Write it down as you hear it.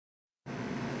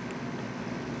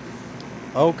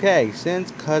Okay,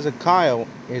 since Cousin Kyle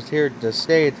is here to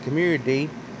stay at the community,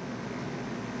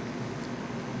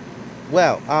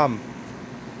 well,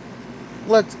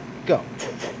 let's go.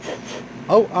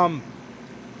 Oh,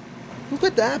 who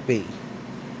could that be?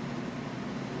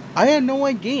 I had no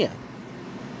idea.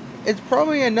 It's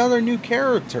probably another new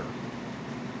character.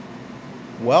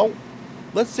 Well,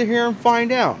 let's sit here and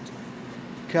find out.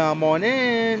 Come on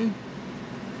in.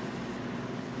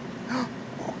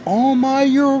 Oh my,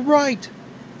 you're right.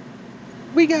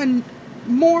 We got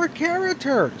more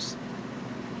characters.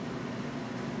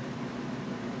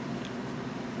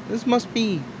 This must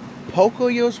be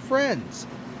Pocoyo's friends.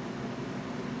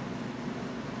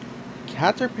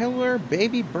 Caterpillar,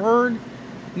 Baby Bird,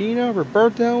 Nina,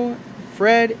 Roberto,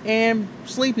 Fred, and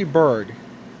Sleepy Bird.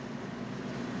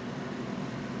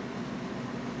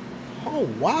 Oh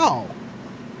wow!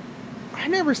 I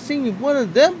never seen one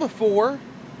of them before.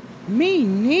 Me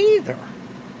neither.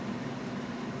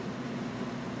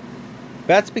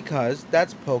 That's because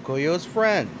that's Pocoyo's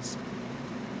friends.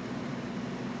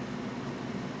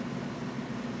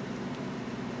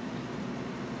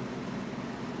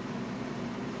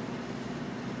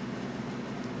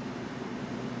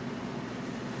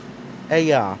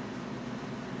 Hey,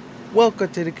 welcome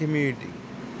to the community.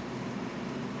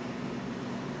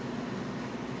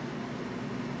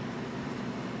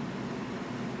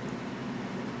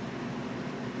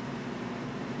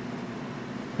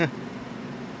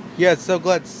 Yeah, so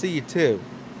glad to see you too.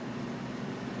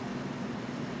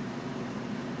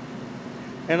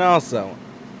 And also,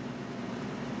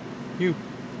 you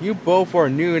you both are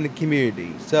new in the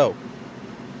community, so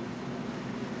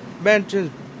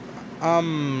mentions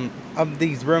of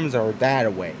these rooms are that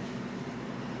away.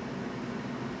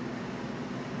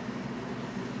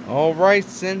 Alright,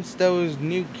 since those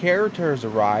new characters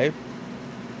arrive,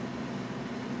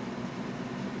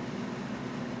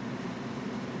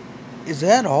 is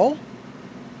that all?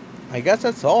 I guess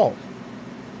that's all.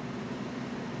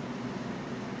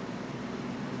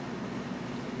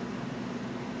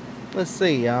 Let's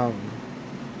see,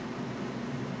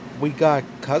 we got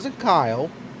Cousin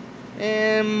Kyle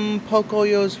and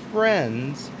Pocoyo's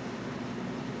friends.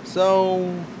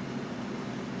 So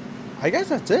I guess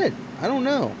that's it. I don't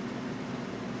know.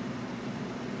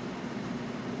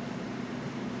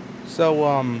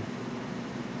 So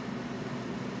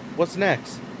what's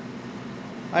next?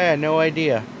 I had no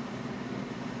idea.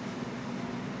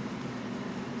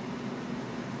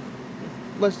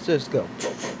 Let's just go.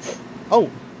 Oh,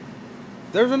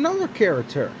 there's another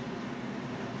character.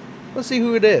 Let's see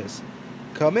who it is.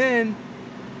 Come in.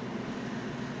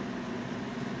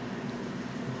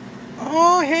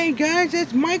 Oh, hey guys,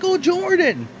 it's Michael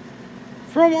Jordan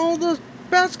from all the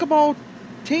basketball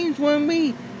teams when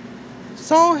we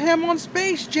saw him on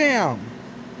Space Jam.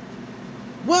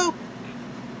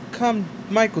 Welcome,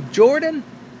 Michael Jordan.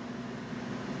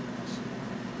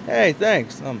 Hey,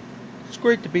 thanks. It's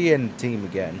great to be in the team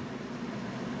again.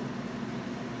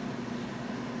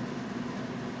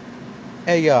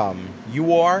 Hey,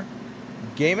 you are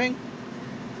gaming?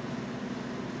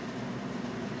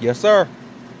 Yes, sir.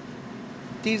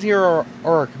 These here are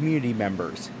our community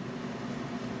members.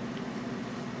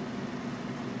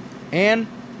 And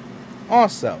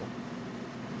also,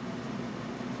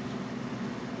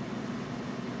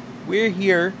 we're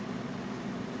here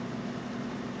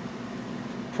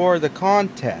for the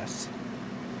contest.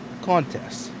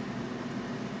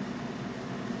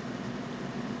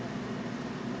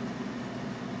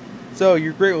 So,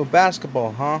 you're great with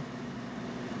basketball, huh?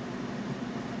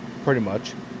 Pretty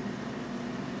much.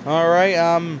 Alright,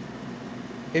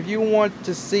 if you want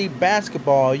to see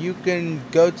basketball, you can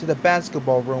go to the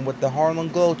basketball room with the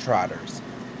Harlem Globetrotters.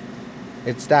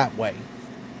 It's that way.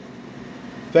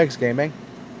 Thanks, gaming.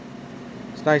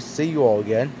 It's nice to see you all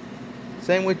again.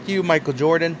 Same with you, Michael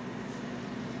Jordan.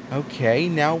 Okay,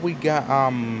 now we got,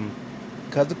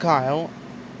 Cousin Kyle,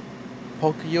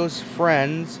 Pocoyo's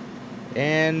friends,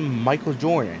 and Michael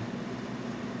Jordan.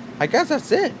 I guess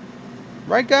that's it.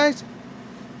 Right, guys?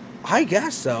 I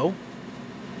guess so.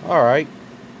 Alright.